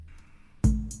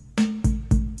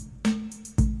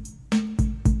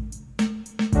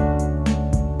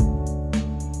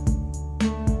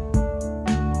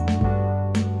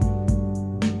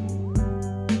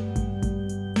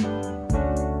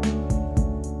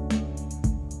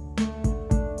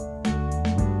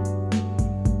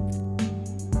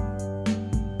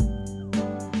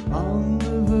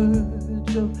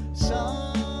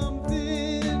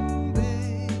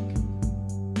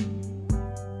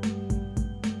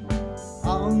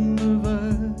on the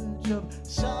verge of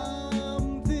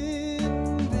something big.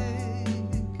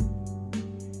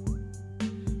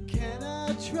 Can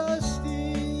I trust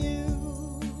in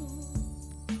you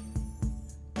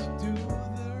to do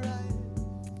the right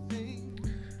thing?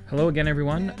 Hello again,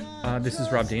 everyone. This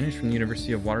is Rob Danish from the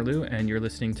University of Waterloo, and you're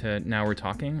listening to Now We're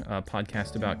Talking, a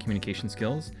podcast about communication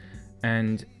skills.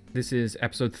 And this is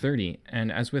episode 30.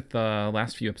 And as with the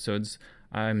last few episodes,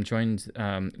 I'm joined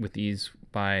with these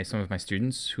by some of my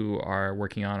students who are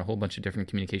working on a whole bunch of different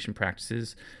communication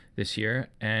practices this year.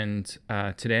 And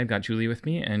today I've got Julie with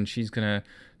me, and she's going to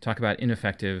talk about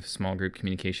ineffective small group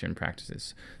communication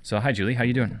practices. So hi, Julie. How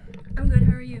you doing? I'm good.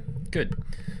 How are you? Good.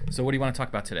 So what do you want to talk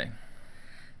about today?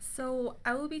 So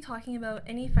I will be talking about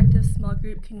ineffective small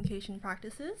group communication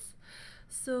practices.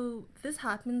 So this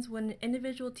happens when an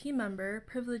individual team member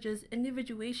privileges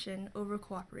individuation over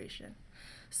cooperation.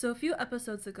 So a few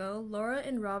episodes ago, Laura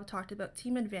and Rob talked about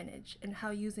team advantage and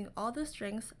how using all the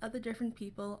strengths of the different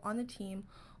people on the team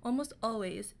almost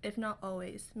always, if not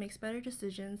always, makes better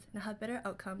decisions and have better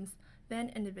outcomes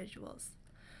than individuals.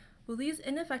 Well, these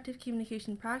ineffective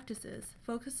communication practices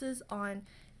focuses on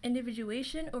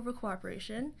individuation over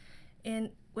cooperation,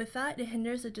 and with that it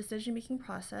hinders the decision-making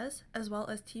process as well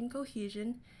as team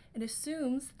cohesion and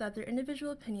assumes that their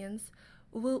individual opinions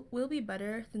will be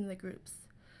better than the group's.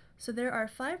 So there are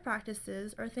 5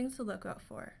 practices or things to look out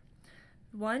for.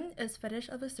 1 is fetish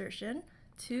of assertion,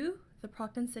 2, the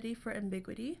propensity for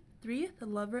ambiguity, 3, the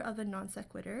lover of the non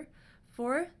sequitur,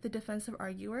 4, the defensive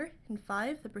arguer, and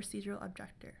 5, the procedural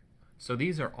objector. So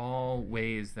these are all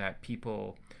ways that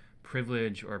people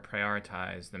privilege or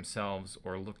prioritize themselves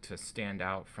or look to stand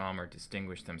out from or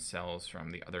distinguish themselves from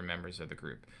the other members of the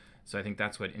group. So I think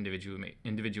that's what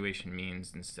individuation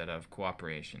means instead of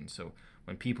cooperation. So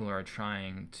when people are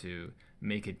trying to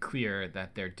make it clear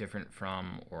that they're different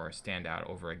from or stand out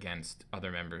over against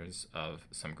other members of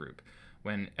some group.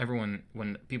 When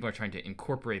people are trying to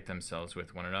incorporate themselves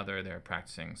with one another, they're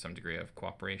practicing some degree of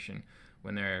cooperation.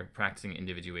 When they're practicing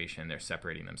individuation, they're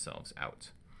separating themselves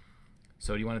out.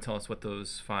 So do you want to tell us what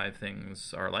those 5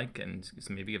 things are like and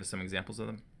maybe give us some examples of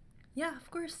them? Yeah,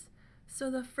 of course. So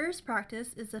the first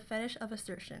practice is the fetish of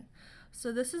assertion.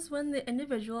 So this is when the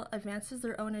individual advances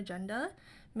their own agenda,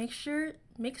 makes sure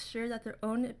that their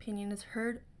own opinion is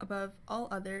heard above all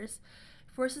others,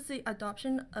 forces the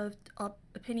adoption of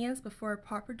opinions before a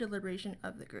proper deliberation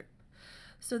of the group.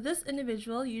 So this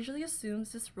individual usually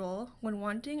assumes this role when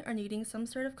wanting or needing some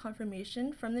sort of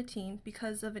confirmation from the team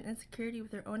because of an insecurity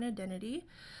with their own identity,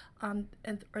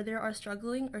 or they are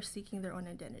struggling or seeking their own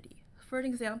identity. For an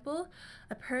example,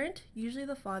 a parent, usually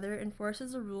the father,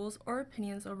 enforces the rules or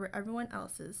opinions over everyone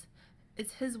else's.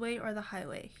 It's his way or the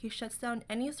highway. He shuts down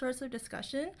any sorts of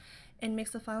discussion and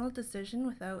makes a final decision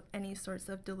without any sorts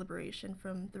of deliberation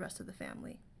from the rest of the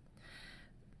family.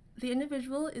 The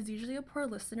individual is usually a poor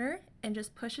listener and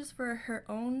just pushes for her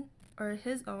own or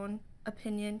his own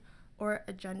opinion or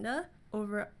agenda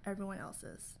over everyone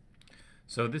else's.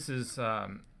 So this is,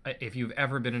 if you've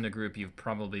ever been in a group, you've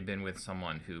probably been with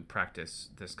someone who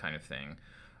practiced this kind of thing.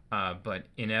 But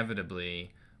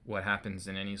inevitably, what happens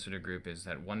in any sort of group is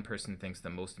that one person thinks the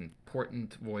most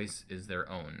important voice is their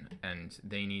own, and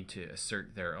they need to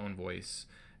assert their own voice,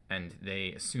 and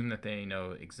they assume that they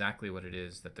know exactly what it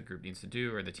is that the group needs to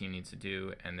do or the team needs to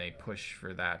do, and they push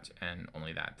for that and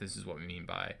only that. This is what we mean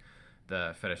by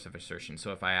the fetish of assertion.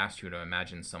 So if I asked you to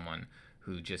imagine someone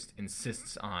who just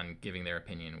insists on giving their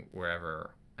opinion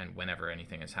wherever and whenever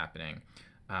anything is happening,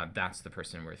 that's the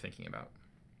person we're thinking about.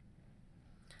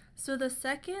 So the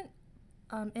second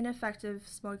ineffective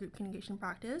small group communication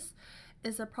practice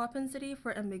is a propensity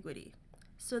for ambiguity.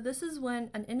 So this is when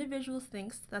an individual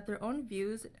thinks that their own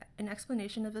views and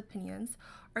explanation of opinions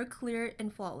are clear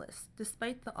and flawless,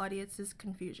 despite the audience's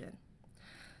confusion.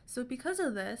 So because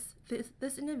of this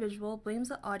individual blames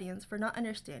the audience for not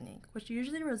understanding, which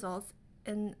is a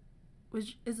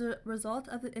result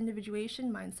of the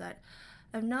individuation mindset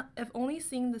of only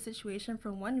seeing the situation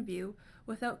from one view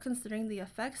without considering the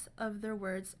effects of their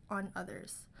words on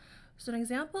others. So an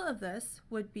example of this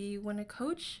would be when a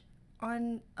coach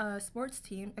on a sports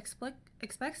team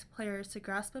expects players to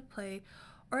grasp a play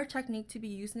or a technique to be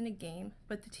used in a game,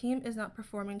 but the team is not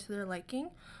performing to their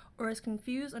liking or is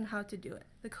confused on how to do it.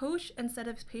 The coach, instead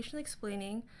of patiently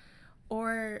explaining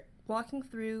or walking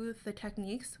through the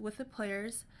techniques with the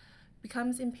players,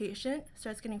 becomes impatient,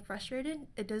 starts getting frustrated.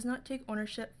 It does not take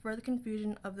ownership for the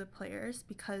confusion of the players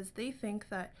because they think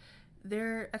that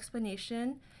their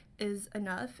explanation is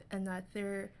enough and that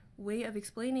their way of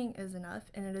explaining is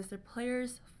enough, and it is the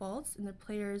players' faults and the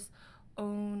players'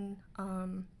 own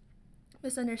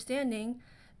misunderstanding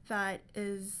that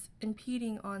is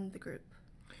impeding on the group?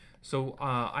 So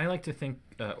I like to think,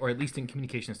 or at least in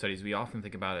communication studies, we often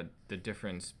think about the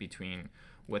difference between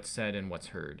what's said and what's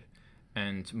heard.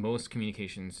 And most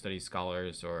communication studies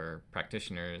scholars or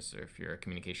practitioners, or if you're a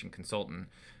communication consultant,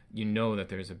 you know that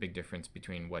there's a big difference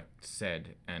between what's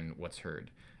said and what's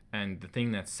heard. And the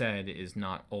thing that's said is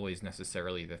not always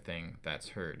necessarily the thing that's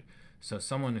heard. So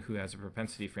someone who has a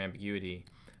propensity for ambiguity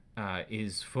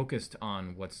is focused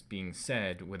on what's being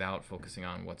said without focusing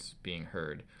on what's being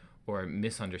heard, or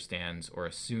misunderstands or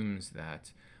assumes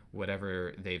that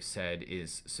whatever they've said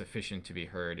is sufficient to be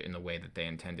heard in the way that they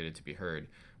intended it to be heard,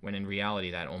 when in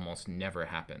reality that almost never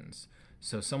happens.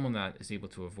 So someone that is able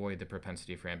to avoid the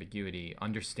propensity for ambiguity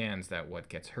understands that what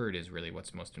gets heard is really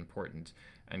what's most important,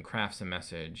 and crafts a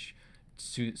message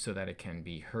so that it can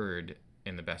be heard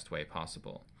in the best way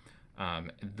possible.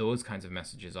 Those kinds of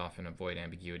messages often avoid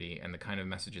ambiguity, and the kind of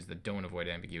messages that don't avoid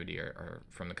ambiguity are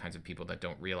from the kinds of people that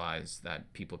don't realize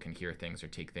that people can hear things or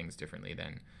take things differently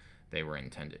than they were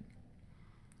intended.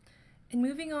 And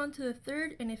moving on to the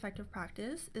third ineffective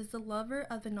practice is the lover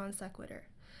of the non sequitur.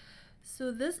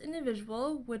 So this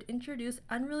individual would introduce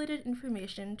unrelated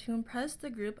information to impress the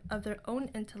group of their own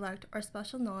intellect or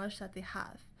special knowledge that they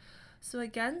have. So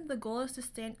again, the goal is to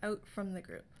stand out from the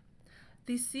group.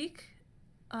 They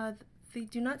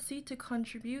do not seek to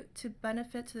contribute to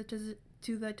benefit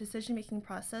to the decision-making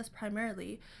process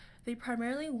primarily. They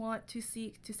primarily want to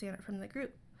seek to stand out from the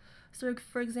group. So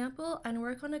for example, I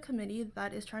work on a committee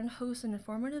that is trying to host an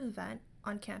informative event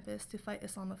on campus to fight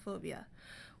Islamophobia.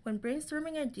 When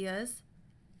brainstorming ideas,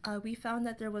 we found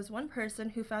that there was one person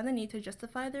who found the need to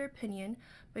justify their opinion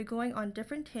by going on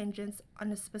different tangents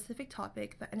on a specific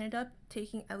topic that ended up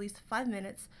taking at least 5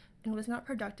 minutes and was not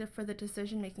productive for the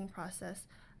decision-making process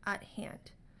at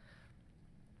hand.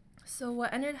 So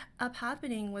what ended up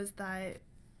happening was that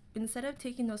instead of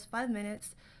taking those 5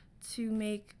 minutes to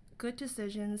make good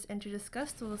decisions and to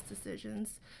discuss those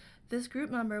decisions, this group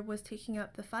member was taking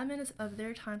up the 5 minutes of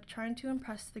their time trying to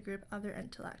impress the group of their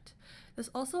intellect. This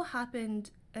also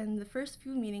happened in the first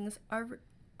few meetings of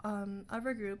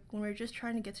our group when we were just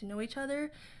trying to get to know each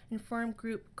other and form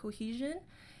group cohesion.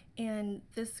 And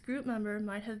this group member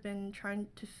might have been trying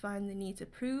to find the need to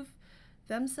prove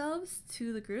themselves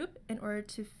to the group in order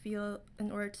to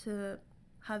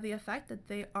have the effect that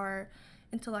they are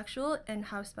intellectual and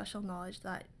have special knowledge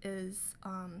that is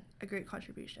a great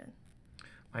contribution.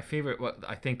 I think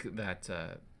that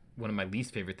one of my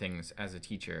least favorite things as a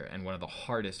teacher, and one of the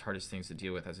hardest things to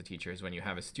deal with as a teacher, is when you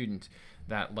have a student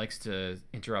that likes to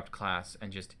interrupt class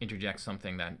and just interject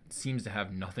something that seems to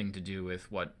have nothing to do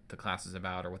with what the class is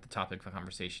about or what the topic of the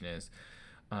conversation is.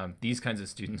 These kinds of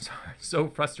students are so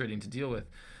frustrating to deal with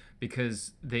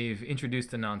because they've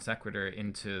introduced a non sequitur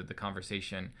into the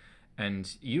conversation,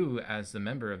 and you, as the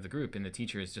member of the group, and the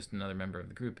teacher is just another member of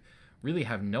the group, really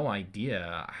have no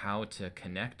idea how to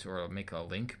connect or make a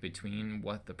link between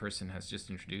what the person has just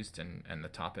introduced and the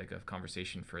topic of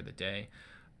conversation for the day.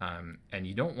 And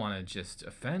you don't want to just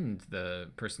offend the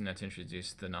person that's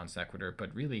introduced the non sequitur,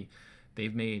 but really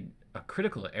they've made a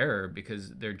critical error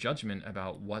because their judgment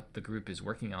about what the group is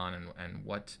working on and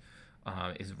what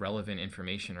is relevant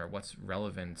information, or what's a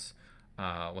relevant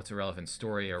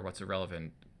story, or what's a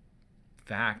relevant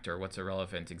fact, or what's a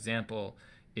relevant example,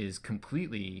 is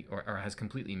completely or has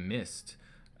completely missed.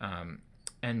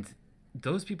 And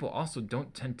those people also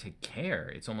don't tend to care.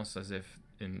 It's almost as if,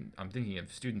 I'm thinking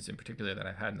of students in particular that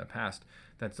I've had in the past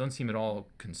that don't seem at all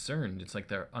concerned. It's like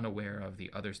they're unaware of the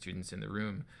other students in the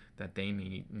room, that they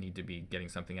need to be getting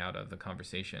something out of the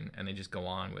conversation, and they just go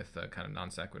on with kind of non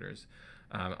sequiturs.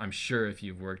 I'm sure if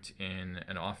you've worked in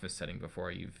an office setting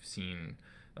before, you've seen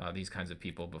these kinds of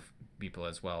people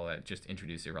as well that just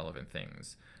introduce irrelevant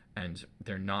things, and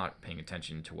they're not paying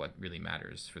attention to what really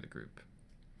matters for the group.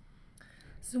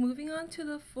 So moving on to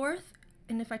the fourth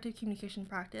ineffective communication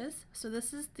practice. So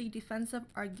this is the defensive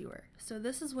arguer. So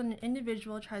this is when an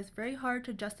individual tries very hard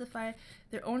to justify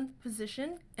their own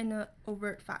position in an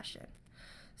overt fashion.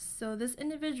 So this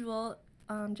individual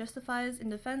justifies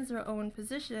and defends their own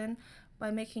position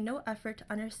by making no effort to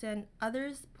understand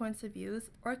others' points of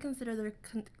views or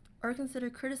consider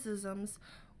criticisms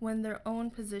when their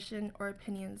own position or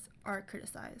opinions are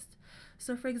criticized.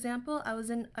 So for example, I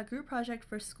was in a group project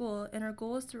for school, and our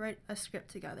goal was to write a script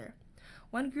together.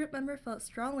 One group member felt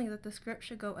strongly that the script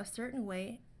should go a certain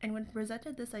way, and when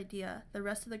presented this idea, the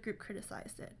rest of the group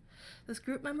criticized it. This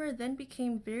group member then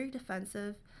became very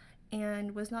defensive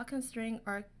and was not considering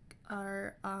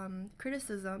our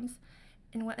criticisms,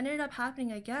 and what ended up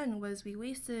happening again was we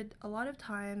wasted a lot of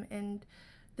time, and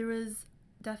there was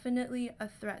definitely a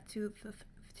threat to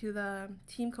to the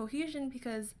team cohesion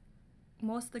because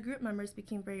most of the group members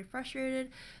became very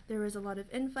frustrated. There was a lot of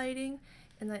infighting,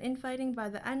 and the infighting, by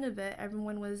the end of it,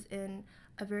 everyone was in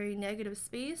a very negative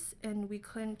space, and we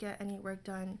couldn't get any work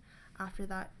done after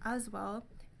that as well.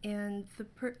 And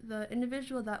the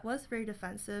individual that was very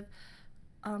defensive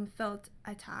felt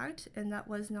attacked, and that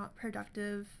was not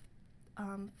productive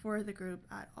for the group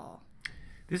at all.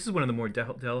 This is one of the more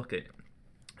delicate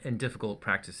and difficult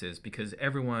practices because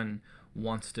everyone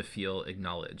wants to feel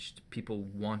acknowledged. People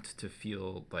want to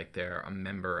feel like they're a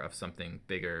member of something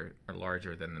bigger or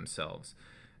larger than themselves.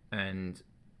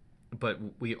 But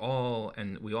we all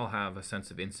have a sense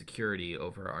of insecurity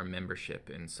over our membership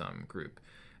in some group.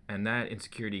 And that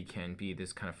insecurity can be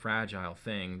this kind of fragile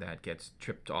thing that gets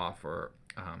tripped off or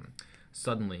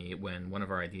suddenly when one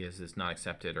of our ideas is not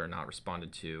accepted or not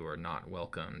responded to or not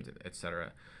welcomed,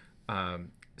 etc.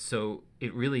 So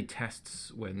it really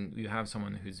tests, when you have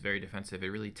someone who's very defensive, it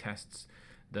really tests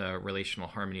the relational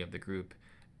harmony of the group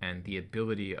and the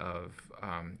ability of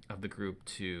the group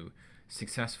to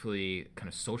successfully kind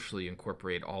of socially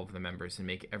incorporate all of the members and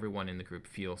make everyone in the group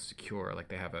feel secure, like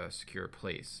they have a secure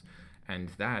place. And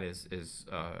that is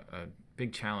a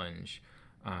big challenge,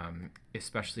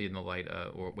 especially in the light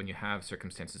of, or when you have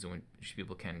circumstances in which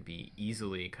people can be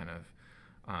easily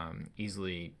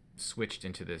switched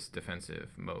into this defensive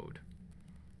mode.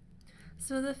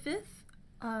 So the fifth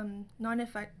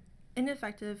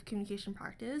ineffective communication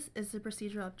practice is the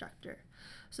procedural objector.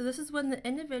 So this is when the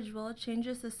individual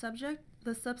changes the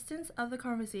substance of the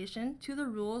conversation to the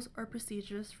rules or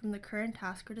procedures from the current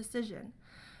task or decision.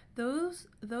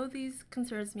 Though these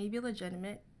concerns may be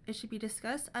legitimate, it should be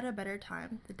discussed at a better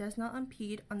time that does not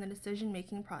impede on the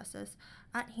decision-making process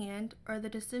at hand or the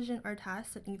decision or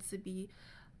task that needs to be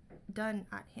done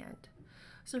at hand.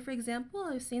 So for example,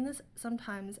 I've seen this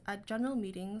sometimes at general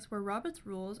meetings where Robert's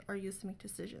rules are used to make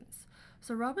decisions.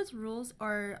 So Robert's rules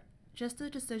are just a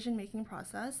decision-making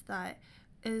process that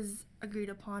is agreed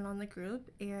upon on the group,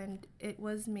 and it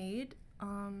was made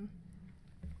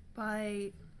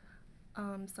by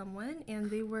someone, and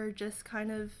they were just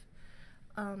kind of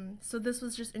so this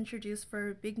was just introduced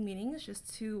for big meetings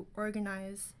just to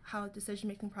organize how the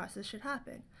decision-making process should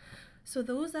happen. So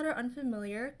those that are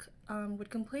unfamiliar would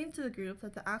complain to the group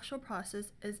that the actual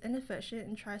process is inefficient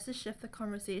and tries to shift the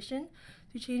conversation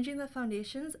to changing the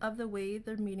foundations of the way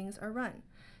their meetings are run.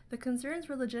 The concerns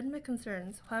were legitimate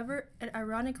concerns, however, it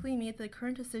ironically made the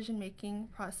current decision-making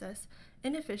process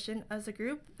inefficient as a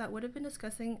group that would have been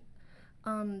discussing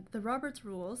the Roberts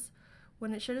rules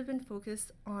when it should have been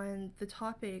focused on the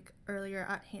topic earlier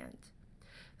at hand.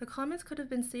 The comments could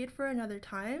have been saved for another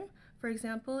time, for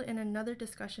example, in another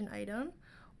discussion item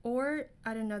or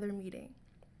at another meeting.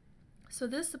 So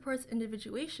this supports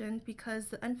individuation because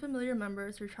the unfamiliar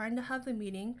members are trying to have the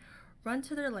meeting run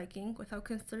to their liking without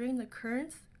considering the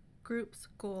current group's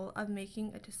goal of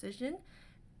making a decision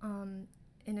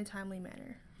in a timely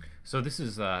manner. So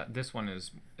this one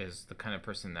is the kind of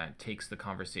person that takes the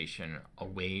conversation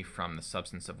away from the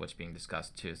substance of what's being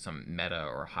discussed to some meta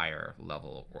or higher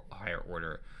level or higher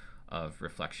order of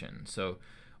reflection. So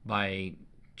by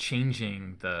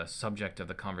changing the subject of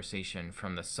the conversation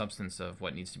from the substance of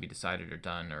what needs to be decided or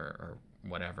done or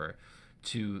whatever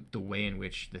to the way in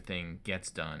which the thing gets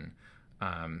done,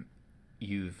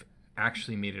 you've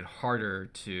actually made it harder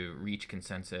to reach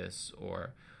consensus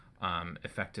or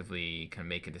effectively can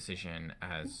make a decision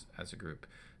as a group.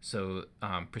 So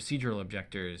procedural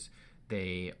objectors,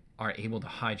 they are able to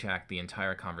hijack the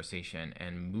entire conversation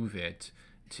and move it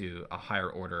to a higher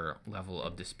order level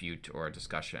of dispute or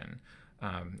discussion,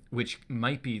 which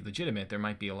might be legitimate. There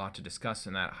might be a lot to discuss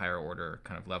in that higher order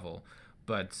kind of level,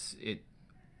 but it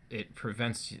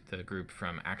prevents the group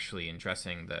from actually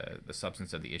addressing the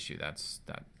substance of the issue that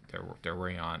they're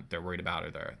worried about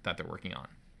or that they're working on.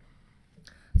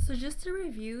 So just to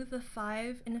review the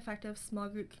 5 ineffective small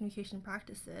group communication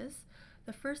practices,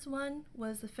 the first one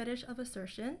was the fetish of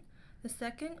assertion. The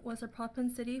second was a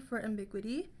propensity for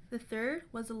ambiguity. The third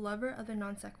was a lover of the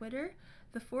non sequitur.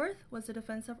 The fourth was a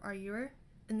defensive arguer.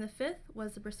 And the fifth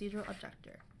was the procedural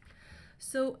objector.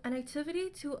 So an activity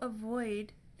to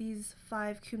avoid these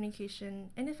 5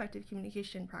 ineffective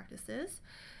communication practices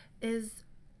is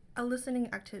a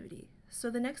listening activity.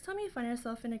 So the next time you find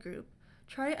yourself in a group,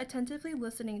 try attentively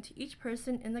listening to each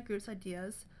person in the group's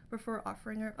ideas before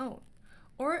offering your own,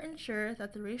 or ensure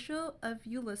that the ratio of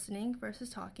you listening versus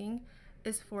talking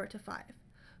is 4 to 5.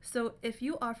 So if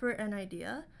you offer an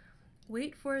idea,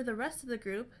 wait for the rest of the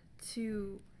group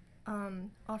to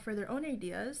offer their own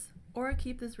ideas, or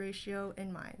keep this ratio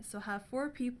in mind. So have 4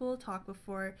 people talk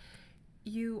before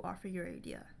you offer your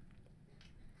idea.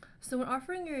 So when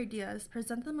offering your ideas,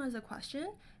 present them as a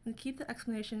question and keep the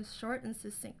explanations short and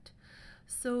succinct.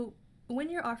 So when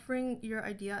you're offering your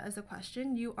idea as a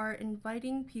question, you are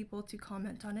inviting people to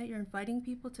comment on it, you're inviting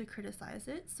people to criticize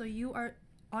it, so you are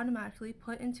automatically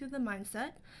put into the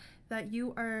mindset that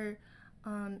you are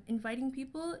inviting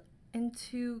people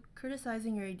into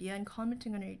criticizing your idea and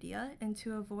commenting on your idea, and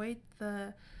to avoid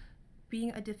the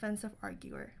being a defensive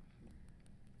arguer.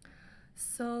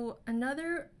 So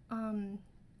another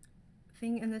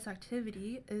thing in this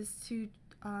activity is to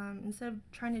instead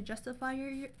of trying to justify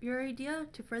your idea,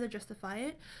 to further justify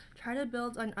it, try to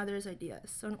build on others'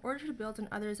 ideas. So in order to build on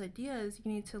others' ideas,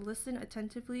 you need to listen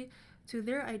attentively to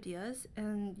their ideas,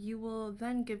 and you will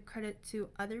then give credit to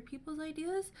other people's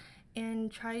ideas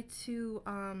and try to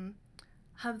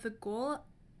have the goal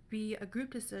be a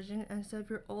group decision instead of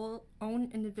your own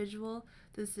individual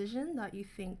decision that you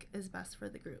think is best for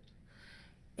the group.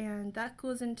 And that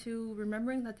goes into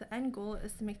remembering that the end goal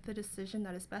is to make the decision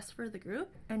that is best for the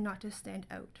group and not to stand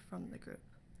out from the group.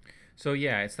 So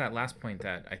yeah, it's that last point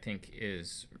that I think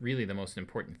is really the most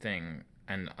important thing,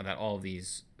 and that all of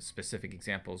these specific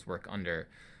examples work under.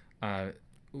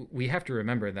 We have to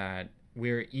remember that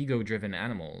we're ego-driven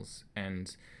animals,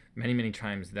 and many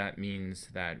times that means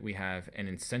that we have an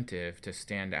incentive to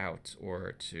stand out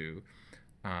or to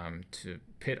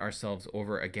pit ourselves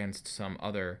over against some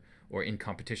other, or in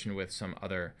competition with some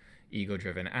other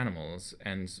ego-driven animals.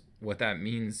 And what that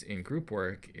means in group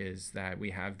work is that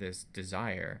we have this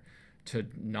desire to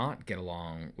not get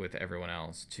along with everyone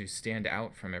else, to stand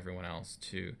out from everyone else,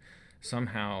 to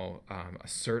somehow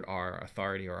assert our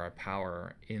authority or our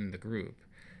power in the group.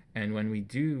 And when we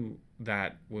do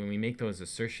that, when we make those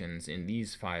assertions in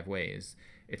these 5 ways,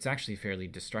 it's actually fairly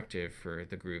destructive for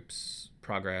the group's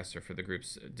progress or for the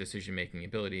group's decision-making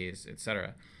abilities,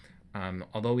 etc.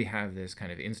 Although we have this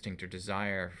kind of instinct or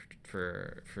desire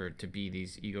for to be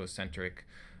these egocentric,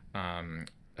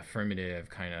 affirmative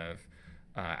kind of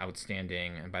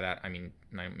outstanding, and by that I mean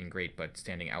great, but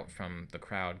standing out from the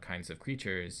crowd kinds of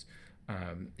creatures,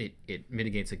 it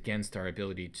mitigates against our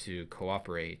ability to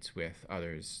cooperate with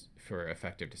others for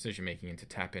effective decision making and to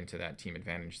tap into that team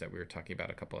advantage that we were talking about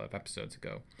a couple of episodes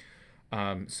ago.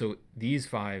 So these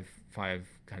five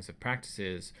kinds of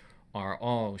practices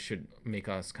should make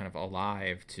us kind of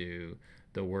alive to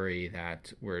the worry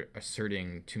that we're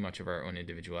asserting too much of our own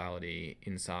individuality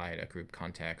inside a group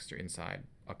context or inside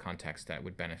a context that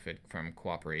would benefit from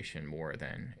cooperation more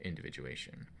than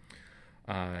individuation.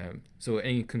 So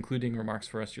any concluding remarks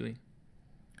for us, Julie?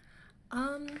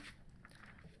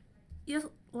 Yes,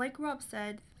 like Rob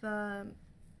said, the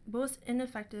most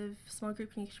ineffective small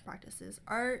group communication practices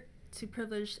are to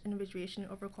privilege individuation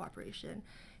over cooperation.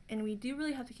 And we do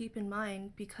really have to keep in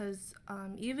mind, because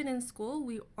even in school,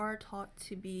 we are taught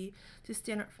to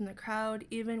stand out from the crowd,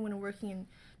 even when working in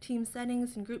team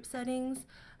settings and group settings.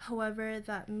 However,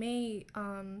 that may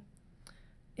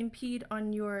impede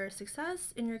on your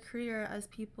success in your career, as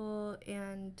people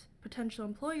and potential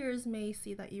employers may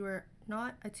see that you are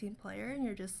not a team player and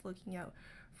you're just looking out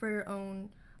for your own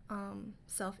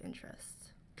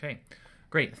self-interest. Okay.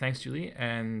 Great. Thanks, Julie.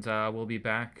 And we'll be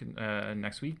back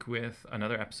next week with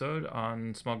another episode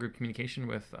on small group communication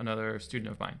with another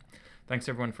student of mine. Thanks,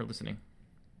 everyone, for listening.